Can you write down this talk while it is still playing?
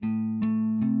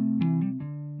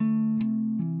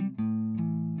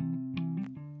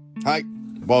Hi,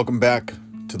 welcome back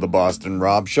to the Boston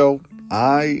Rob Show.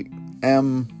 I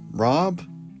am Rob.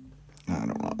 I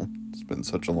don't know. It's been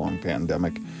such a long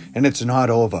pandemic, and it's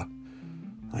not over.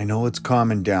 I know it's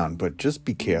calming down, but just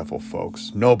be careful,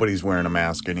 folks. Nobody's wearing a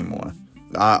mask anymore.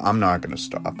 I'm not going to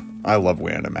stop. I love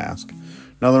wearing a mask.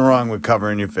 Nothing wrong with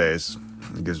covering your face.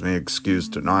 It gives me an excuse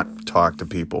to not talk to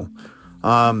people.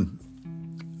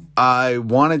 I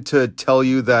wanted to tell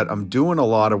you that I'm doing a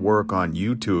lot of work on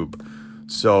YouTube.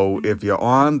 So if you're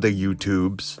on the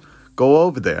YouTubes, go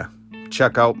over there.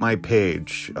 Check out my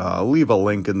page. I'll leave a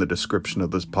link in the description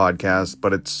of this podcast,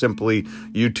 but it's simply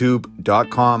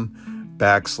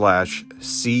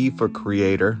youtube.com/C for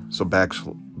creator. So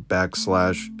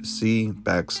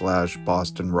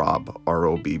 /C/Boston Rob,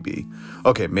 ROBB.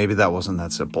 Okay, maybe that wasn't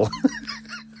that simple.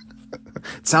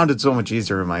 It sounded so much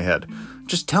easier in my head.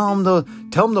 Just tell them the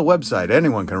website.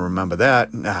 Anyone can remember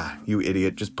that. You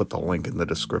idiot. Just put the link in the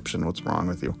description. What's wrong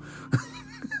with you?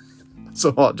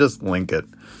 So I'll just link it.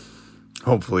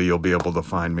 Hopefully you'll be able to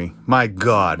find me. My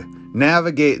God,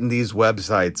 navigating these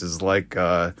websites is like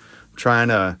trying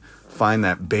to find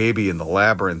that baby in the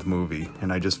Labyrinth movie.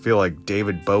 And I just feel like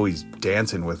David Bowie's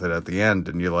dancing with it at the end.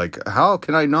 And you're like, how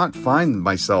can I not find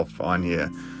myself on here?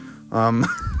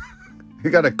 You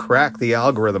got to crack the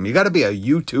algorithm. You got to be a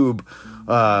YouTube,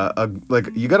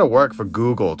 you got to work for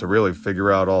Google to really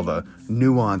figure out all the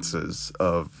nuances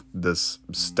of this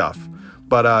stuff.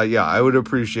 But yeah, I would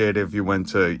appreciate if you went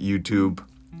to YouTube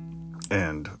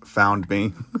and found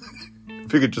me.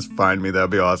 If you could just find me,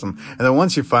 that'd be awesome. And then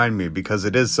once you find me, because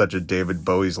it is such a David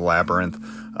Bowie's Labyrinth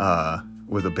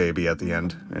with a baby at the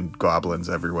end and goblins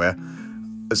everywhere,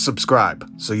 subscribe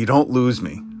so you don't lose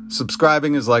me.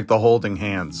 Subscribing is like the holding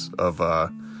hands of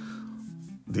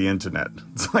the internet.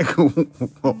 It's like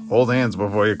hold hands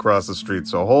before you cross the street.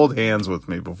 So hold hands with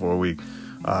me before we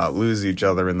lose each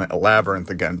other in the labyrinth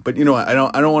again. But you know what? I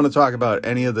don't want to talk about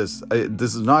any of this.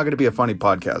 This is not going to be a funny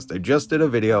podcast. I just did a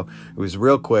video. It was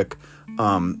real quick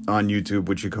on YouTube,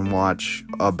 which you can watch,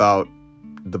 about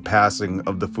the passing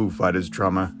of the Foo Fighters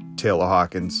drummer Taylor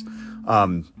Hawkins.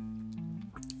 And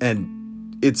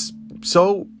it's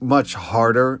so much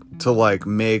harder to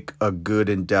make a good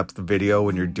in-depth video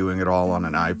when you're doing it all on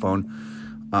an iPhone.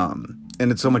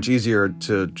 And it's so much easier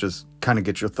to just kind of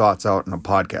get your thoughts out in a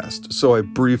podcast. So I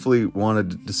briefly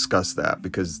wanted to discuss that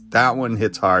because that one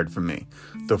hits hard for me.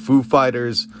 The Foo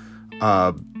Fighters,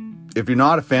 if you're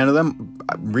not a fan of them,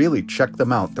 really check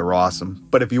them out. They're awesome.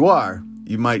 But if you are,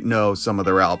 you might know some of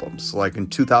their albums. Like in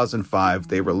 2005,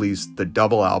 they released the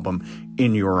double album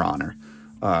In Your Honor.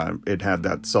 It had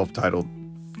that self-titled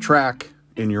track,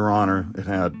 In Your Honor. It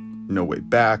had No Way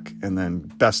Back, and then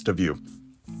Best of You.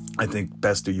 I think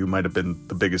Best of You might have been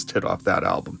the biggest hit off that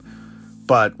album.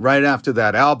 But right after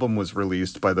that album was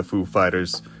released by the Foo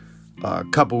Fighters, a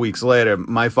couple weeks later,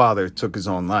 my father took his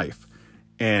own life.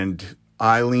 And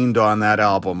I leaned on that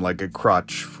album like a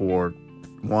crutch for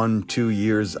 1-2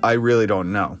 years. I really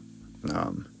don't know.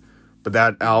 But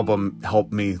that album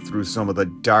helped me through some of the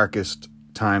darkest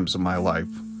times of my life.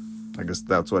 I guess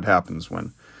that's what happens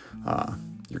when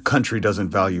your country doesn't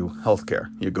value healthcare.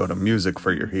 You go to music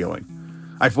for your healing.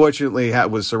 I fortunately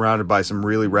was surrounded by some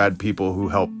really rad people who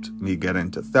helped me get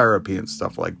into therapy and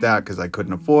stuff like that because I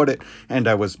couldn't afford it, and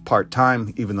I was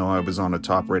part-time. Even though I was on a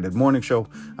top-rated morning show,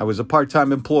 I was a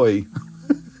part-time employee.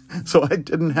 So I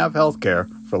didn't have healthcare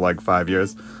for 5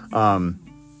 years. God,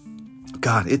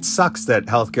 it sucks that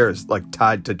healthcare is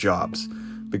tied to jobs.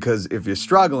 Because if you're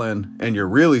struggling, and you're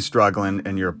really struggling,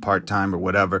 and you're part-time or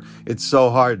whatever, it's so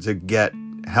hard to get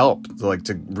help,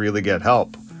 to really get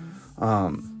help.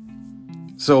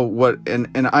 So what,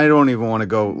 and I don't even want to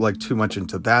go too much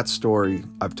into that story.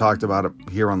 I've talked about it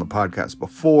here on the podcast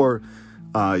before.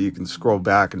 You can scroll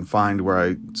back and find where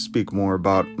I speak more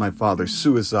about my father's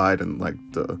suicide and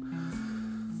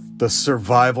the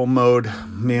survival mode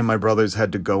me and my brothers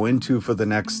had to go into for the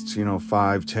next,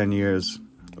 5-10 years.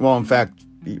 Well, in fact,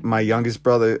 my youngest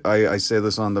brother, I say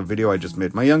this on the video I just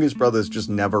made, my youngest brother's just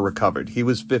never recovered. He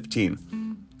was 15.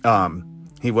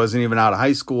 He wasn't even out of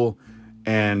high school.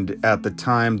 And at the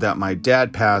time that my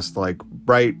dad passed,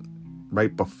 right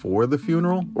before the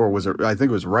funeral, or was it, I think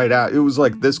it was right out, it was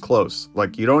this close.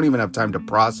 You don't even have time to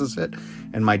process it.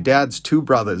 And my dad's two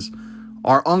brothers,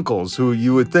 our uncles, who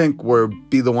you would think would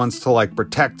be the ones to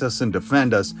protect us and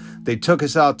defend us, they took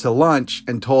us out to lunch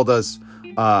and told us,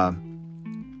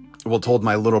 told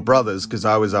my little brothers, because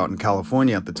I was out in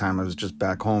California at the time. I was just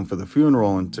back home for the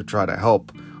funeral and to try to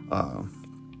help.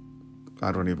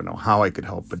 I don't even know how I could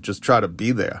help, but just try to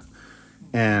be there.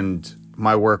 And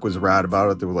my work was rad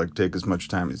about it. They were take as much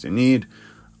time as you need.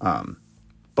 But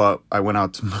but I went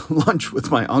out to lunch with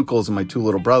my uncles and my two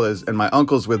little brothers, and my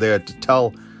uncles were there to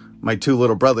tell my two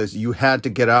little brothers, you had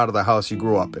to get out of the house you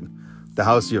grew up in. The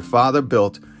house your father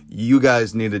built, you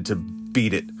guys needed to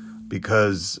beat it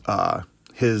because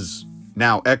his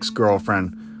now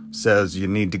ex-girlfriend says you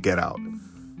need to get out.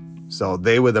 So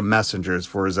they were the messengers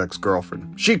for his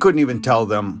ex-girlfriend. She couldn't even tell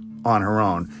them on her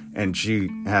own, and she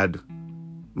had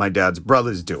my dad's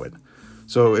brothers do it.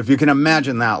 So if you can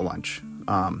imagine that lunch,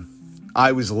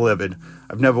 I was livid.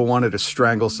 I've never wanted to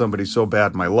strangle somebody so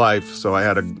bad in my life, so I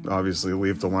had to obviously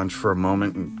leave the lunch for a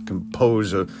moment and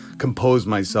compose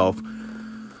myself.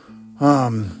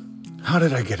 How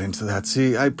did I get into that?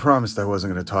 See, I promised I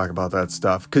wasn't going to talk about that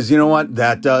stuff, because you know what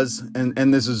that does,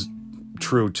 and this is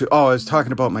true too. Oh, I was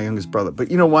talking about my youngest brother,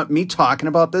 but you know what? Me talking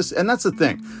about this, and that's the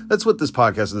thing. That's what this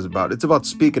podcast is about. It's about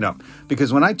speaking up,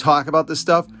 because when I talk about this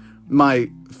stuff, my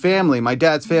family, my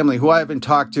dad's family, who I haven't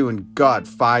talked to in,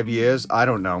 5 years, I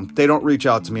don't know. They don't reach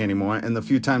out to me anymore. And the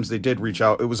few times they did reach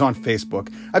out, it was on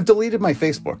Facebook. I've deleted my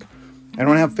Facebook. I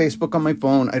don't have Facebook on my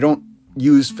phone. I don't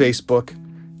use Facebook.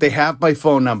 They have my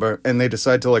phone number and they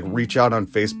decide to reach out on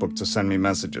Facebook to send me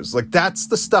messages. That's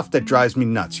the stuff that drives me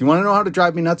nuts. You want to know how to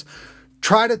drive me nuts?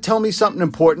 Try to tell me something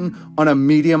important on a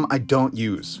medium I don't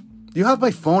use. You have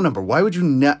my phone number. Why would you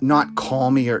not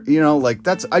call me? Or,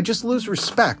 I just lose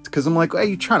respect because I'm like, hey,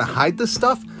 you trying to hide this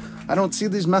stuff? I don't see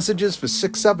these messages for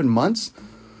 6-7 months.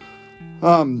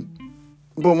 But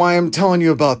why I'm telling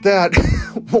you about that,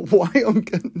 why I'm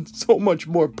getting so much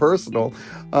more personal,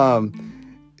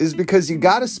 is because you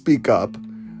got to speak up.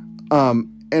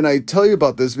 And I tell you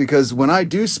about this because when I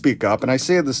do speak up and I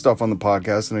say this stuff on the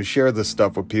podcast and I share this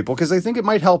stuff with people, because I think it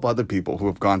might help other people who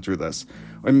have gone through this.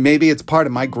 And maybe it's part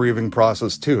of my grieving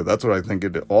process too. That's what I think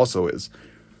it also is.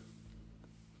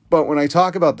 But when I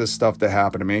talk about this stuff that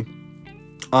happened to me,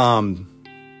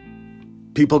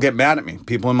 people get mad at me.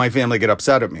 People in my family get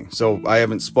upset at me. So I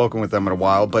haven't spoken with them in a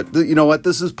while. But you know what?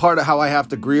 This is part of how I have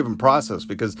to grieve and process,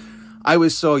 because I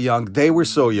was so young. They were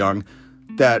so young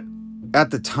that at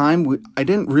the time, I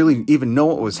didn't really even know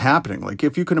what was happening.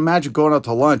 If you can imagine going out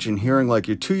to lunch and hearing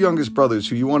your two youngest brothers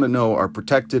who you want to know are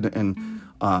protected and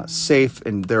safe,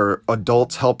 and there are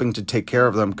adults helping to take care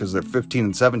of them because they're 15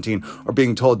 and 17, are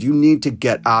being told you need to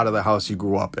get out of the house you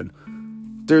grew up in.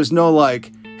 There's no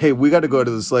hey, we got to go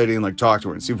to this lady and talk to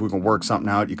her and see if we can work something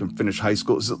out. You can finish high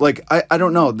school. So, I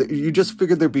don't know. You just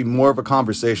figured there'd be more of a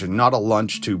conversation, not a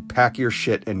lunch to pack your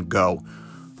shit and go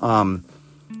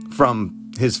from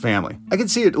his family. I can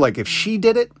see it if she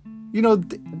did it,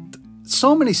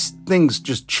 so many things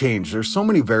just change. There's so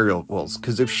many variables,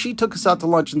 because if she took us out to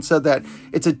lunch and said that,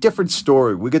 it's a different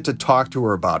story. We get to talk to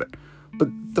her about it. But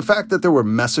the fact that there were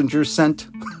messengers sent,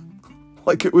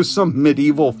 it was some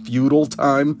medieval feudal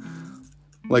time,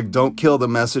 don't kill the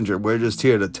messenger. We're just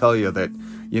here to tell you that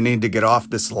you need to get off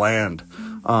this land.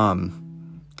 I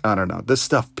don't know. This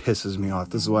stuff pisses me off.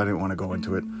 This is why I didn't want to go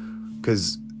into it,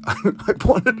 because I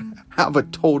wanted to have a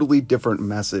totally different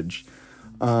message.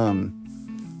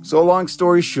 So long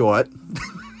story short,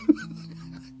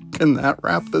 can that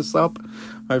wrap this up?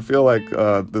 I feel like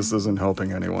this isn't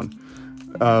helping anyone.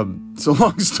 So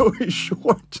long story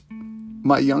short,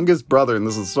 my youngest brother, and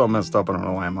this is so messed up, I don't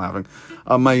know why I'm laughing.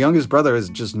 My youngest brother has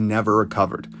just never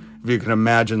recovered. If you can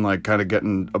imagine, kind of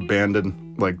getting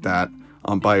abandoned like that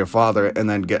by your father and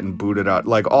then getting booted out.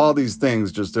 All these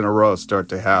things just in a row start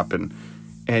to happen.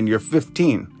 And you're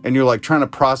 15 and you're trying to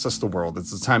process the world.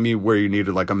 It's the time where you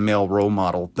needed a male role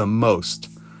model the most.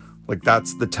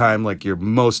 That's the time you're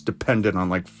most dependent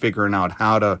on figuring out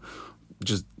how to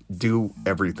just do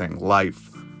everything, life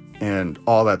and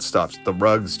all that stuff. The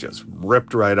rug's just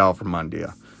ripped right out from under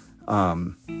you.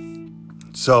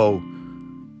 So,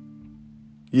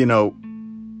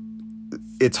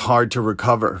 it's hard to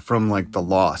recover from the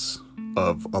loss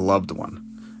of a loved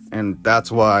one. And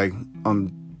that's why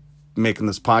I'm making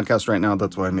this podcast right now.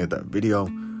 That's why I made that video,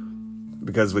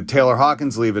 because with Taylor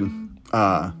Hawkins leaving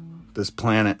this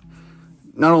planet,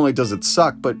 not only does it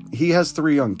suck, but he has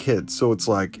 3 young kids. So it's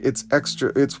it's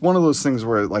extra. It's one of those things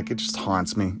where it just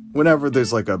haunts me whenever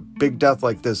there's a big death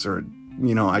like this, or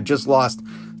I just lost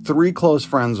 3 close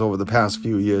friends over the past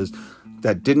few years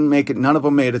that didn't make it. None of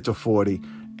them made it to 40,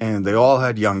 and they all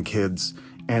had young kids.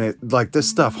 And it this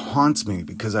stuff haunts me,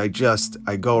 because I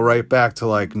go right back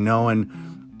to knowing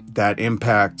that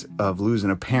impact of losing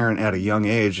a parent at a young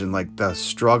age, and the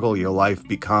struggle your life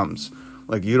becomes.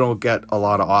 You don't get a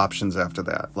lot of options after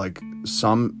that.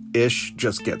 Some ish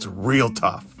just gets real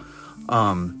tough.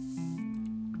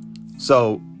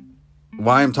 So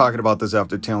why I'm talking about this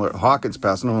after Taylor Hawkins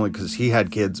passed, not only because he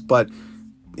had kids, but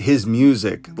his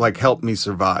music helped me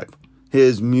survive.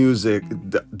 his music,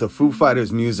 the Foo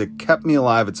Fighters music kept me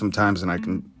alive at some times, and I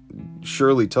can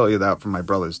surely tell you that from my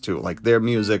brothers too. Like, their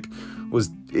music was,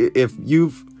 if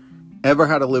you've ever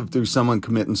had to live through someone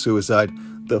committing suicide,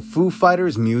 the Foo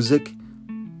Fighters music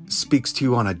speaks to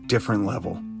you on a different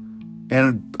level.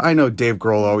 And I know Dave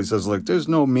Grohl always says, like, there's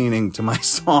no meaning to my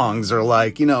songs, or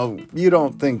like, you know, you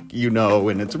don't think you know,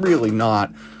 and it's really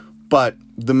not. But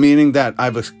the meaning that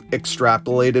I've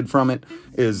extrapolated from it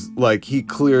is, like, he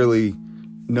clearly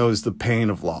knows the pain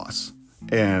of loss,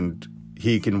 and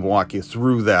he can walk you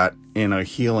through that in a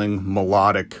healing,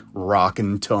 melodic,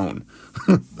 rockin' tone.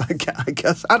 I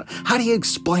guess, how do you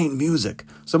explain music?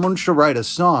 Someone should write a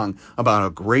song about how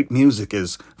great music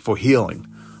is for healing.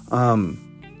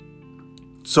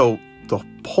 So the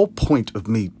whole point of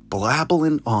me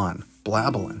blabbling,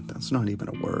 that's not even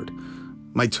a word.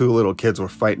 My two little kids were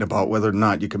fighting about whether or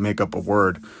not you can make up a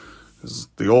word.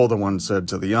 The older one said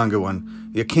to the younger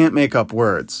one, you can't make up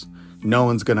words. No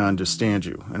one's going to understand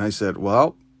you. And I said,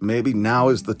 well, maybe now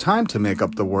is the time to make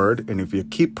up the word. And if you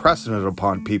keep pressing it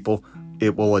upon people,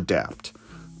 it will adapt.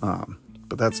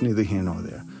 But that's neither here nor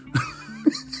there.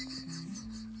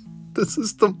 This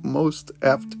is the most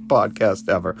effed podcast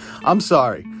ever. I'm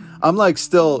sorry. I'm like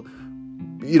still,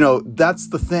 you know, that's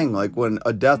the thing. Like, when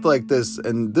a death like this,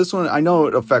 and this one, I know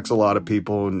it affects a lot of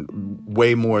people and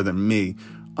way more than me.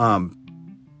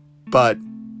 But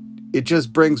it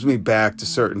just brings me back to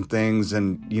certain things,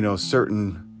 and, you know,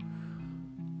 certain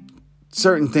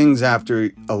things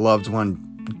after a loved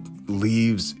one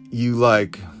leaves, you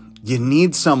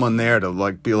need someone there to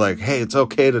like be like, hey, it's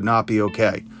okay to not be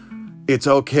okay. It's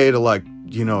okay to, like,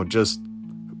 you know, just,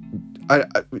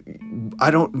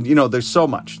 I don't, you know, there's so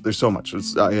much.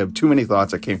 I have too many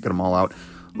thoughts. I can't get them all out.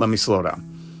 Let me slow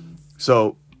down.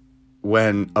 So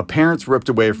when a parent's ripped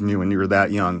away from you when you were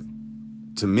that young,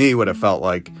 to me, what it felt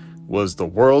like was the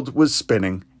world was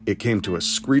spinning. It came to a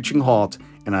screeching halt,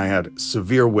 and I had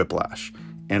severe whiplash,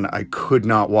 and I could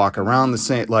not walk around the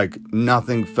same, like,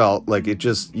 nothing felt like it.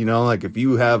 Just, you know, like if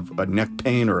you have a neck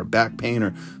pain or a back pain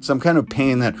or some kind of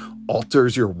pain that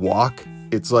alters your walk,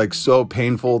 it's like so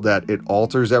painful that it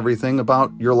alters everything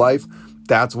about your life.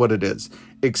 That's what it is.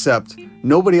 Except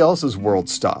nobody else's world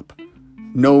stopped.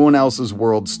 No one else's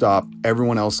world stopped.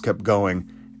 Everyone else kept going,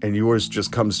 and yours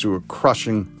just comes to a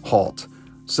crushing halt.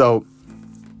 So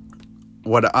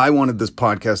what I wanted this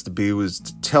podcast to be was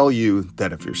to tell you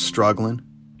that if you're struggling,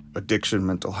 addiction,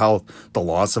 mental health, the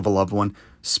loss of a loved one,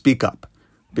 speak up.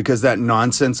 Because that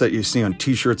nonsense that you see on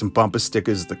t-shirts and bumper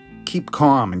stickers, the keep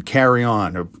calm and carry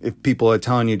on, or if people are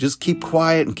telling you just keep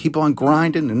quiet and keep on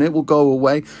grinding and it will go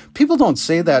away. People don't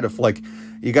say that if, like,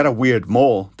 you got a weird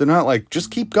mole. They're not like,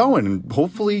 just keep going and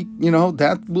hopefully, you know,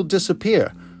 that will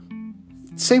disappear.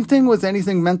 Same thing with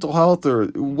anything mental health or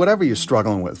whatever you're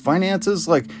struggling with. Finances,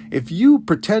 like, if you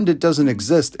pretend it doesn't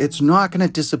exist, it's not going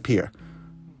to disappear.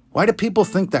 Why do people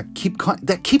think that keep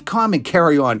calm and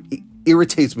carry on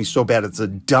irritates me so bad? It's the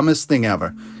dumbest thing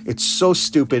ever. It's so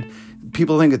stupid.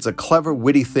 People think it's a clever,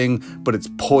 witty thing, but it's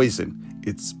poison.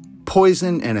 It's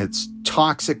poison, and it's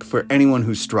toxic for anyone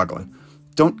who's struggling.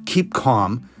 Don't keep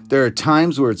calm. There are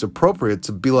times where it's appropriate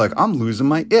to be like, I'm losing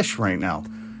my ish right now.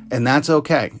 And that's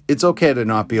okay. It's okay to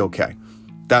not be okay.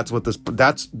 That's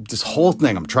this whole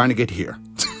thing I'm trying to get here.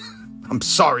 I'm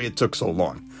sorry it took so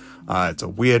long. It's a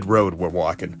weird road we're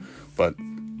walking, but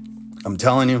I'm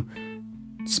telling you,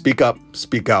 speak up,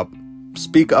 speak out,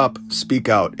 speak up, speak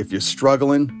out. If you're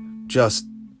struggling, just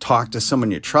talk to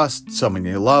someone you trust, someone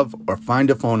you love, or find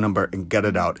a phone number and get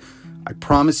it out. I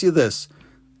promise you this,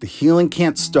 the healing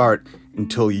can't start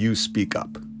until you speak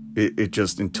up.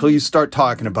 Until you start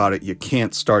talking about it, you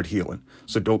can't start healing.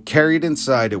 So don't carry it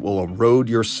inside. It will erode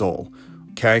your soul.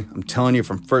 Okay? I'm telling you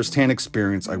from firsthand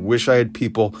experience. I wish I had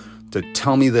people to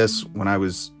tell me this when I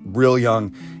was real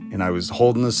young and I was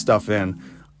holding this stuff in.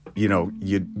 You know,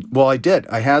 I did.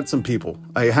 I had some people.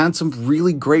 I had some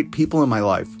really great people in my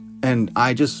life. And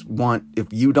I just want, if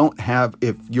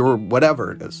you're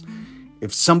whatever it is,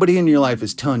 if somebody in your life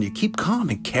is telling you, keep calm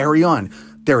and carry on,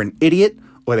 they're an idiot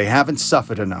or they haven't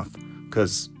suffered enough,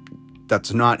 because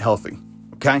that's not healthy.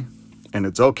 Okay? And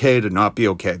it's okay to not be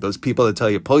okay. Those people that tell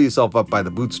you, pull yourself up by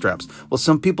the bootstraps. Well,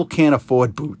 some people can't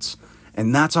afford boots.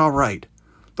 And that's all right.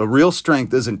 The real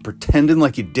strength isn't pretending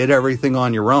like you did everything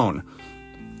on your own.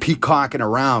 Peacocking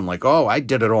around like, oh, I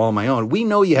did it all on my own. We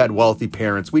know you had wealthy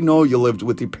parents. We know you lived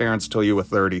with your parents till you were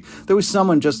 30. There was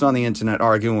someone just on the internet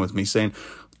arguing with me saying,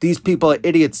 these people are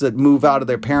idiots that move out of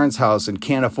their parents' house and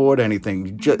can't afford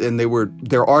anything. And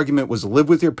their argument was live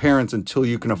with your parents until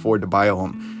you can afford to buy a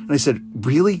home. And I said,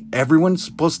 really? Everyone's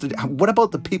supposed to? What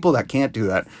about the people that can't do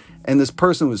that? And this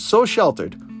person was so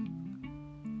sheltered.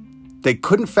 They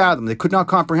couldn't fathom, they could not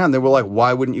comprehend. They were like,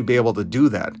 why wouldn't you be able to do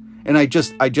that? And I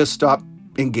just stopped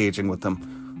engaging with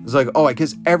them. It's like, oh, I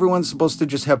guess everyone's supposed to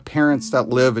just have parents that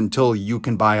live until you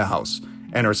can buy a house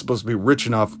and are supposed to be rich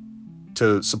enough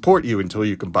to support you until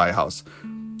you can buy a house.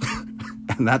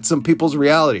 And that's some people's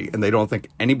reality. And they don't think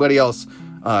anybody else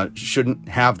shouldn't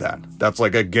have that. That's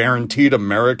like a guaranteed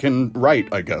American right,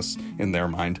 I guess, in their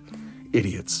mind.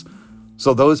 Idiots.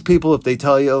 So those people, if they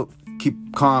tell you, keep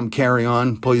calm, carry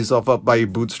on, pull yourself up by your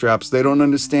bootstraps, they don't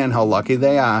understand how lucky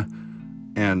they are.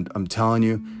 And I'm telling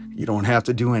you, you don't have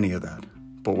to do any of that.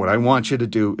 But what I want you to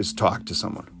do is talk to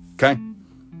someone, okay?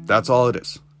 That's all it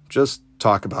is. Just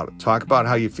talk about it. Talk about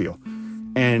how you feel.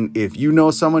 And if you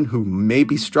know someone who may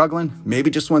be struggling,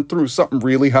 maybe just went through something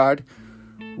really hard,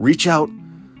 reach out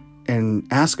and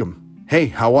ask them, hey,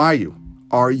 how are you?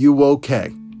 Are you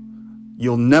okay?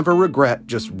 You'll never regret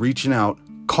just reaching out.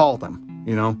 Call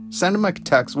them, send them a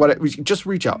text, whatever. Just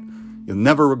reach out. You'll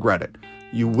never regret it.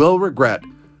 You will regret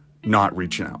not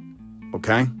reaching out,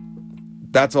 okay?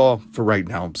 That's all for right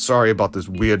now. I'm sorry about this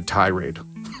weird tirade.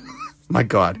 My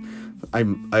God, I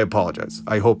apologize.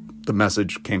 I hope the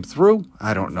message came through.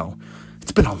 I don't know.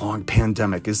 It's been a long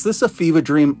pandemic. Is this a fever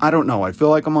dream? I don't know. I feel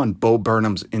like I'm on Bo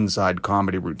Burnham's Inside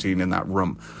comedy routine in that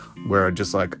room where I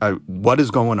just what is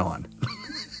going on?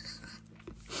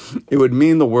 It would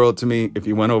mean the world to me if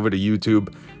you went over to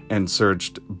YouTube and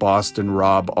searched Boston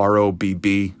Rob,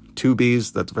 R-O-B-B, 2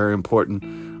 B's. That's very important.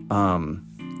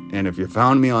 And if you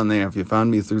found me on there, if you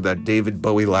found me through that David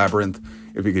Bowie labyrinth,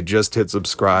 if you could just hit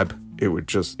subscribe, it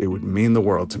would mean the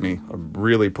world to me. I'm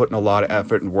really putting a lot of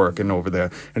effort and work in over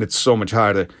there. And it's so much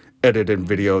harder to edit in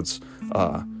videos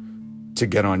to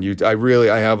get on YouTube.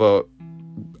 I have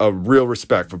a real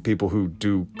respect for people who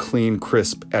do clean,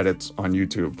 crisp edits on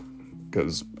YouTube,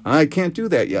 because I can't do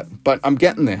that yet, but I'm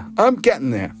getting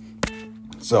there.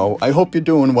 So I hope you're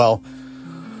doing well.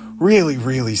 Really,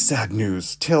 really sad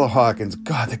news. Taylor Hawkins,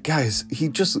 God, the guy he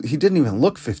didn't even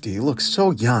look 50. He looks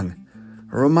so young.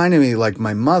 It reminded me like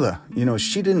my mother,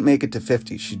 she didn't make it to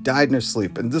 50. She died in her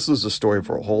sleep. And this was a story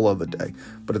for a whole other day.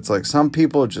 But it's like some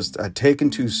people just are taken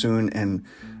too soon. And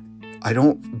I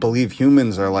don't believe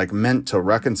humans are like meant to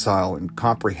reconcile and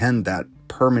comprehend that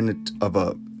permanent of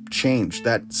a change,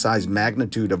 that size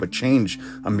magnitude of a change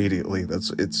immediately.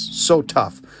 It's so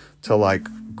tough to like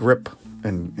grip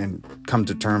and come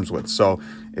to terms with. So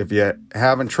if you're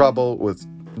having trouble with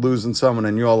losing someone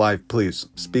in your life, please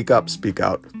speak up, speak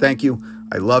out. Thank you.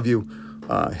 I love you.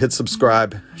 Hit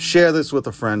subscribe. Share this with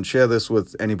a friend. Share this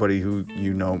with anybody who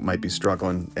might be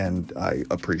struggling, and I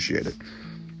appreciate it.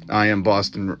 I am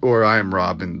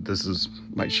Rob, and this is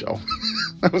my show.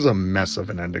 That was a mess of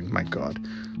an ending. My God.